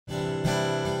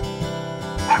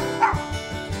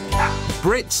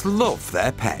Brits love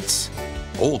their pets.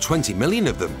 All 20 million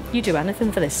of them. You do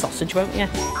anything for this sausage, won't you?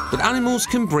 But animals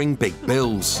can bring big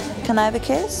bills. Can I have a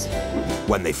kiss?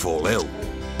 When they fall ill.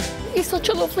 You're such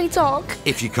a lovely dog.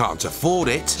 If you can't afford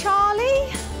it, Charlie?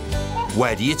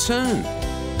 where do you turn?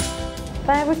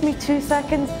 Bear with me 2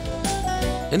 seconds.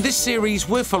 In this series,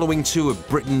 we're following two of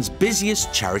Britain's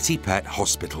busiest charity pet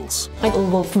hospitals. I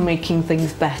love making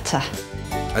things better.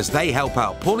 As they help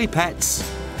out poorly pets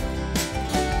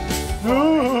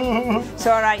It's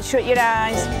all right, shut your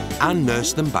eyes. and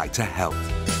nurse them back to health.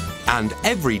 And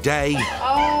every day,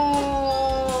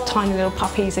 Tiny little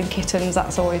puppies and kittens,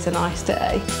 that's always a nice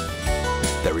day.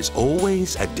 there is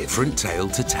always a different tale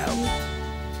to tell.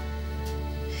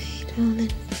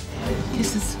 Darling.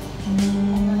 Kisses.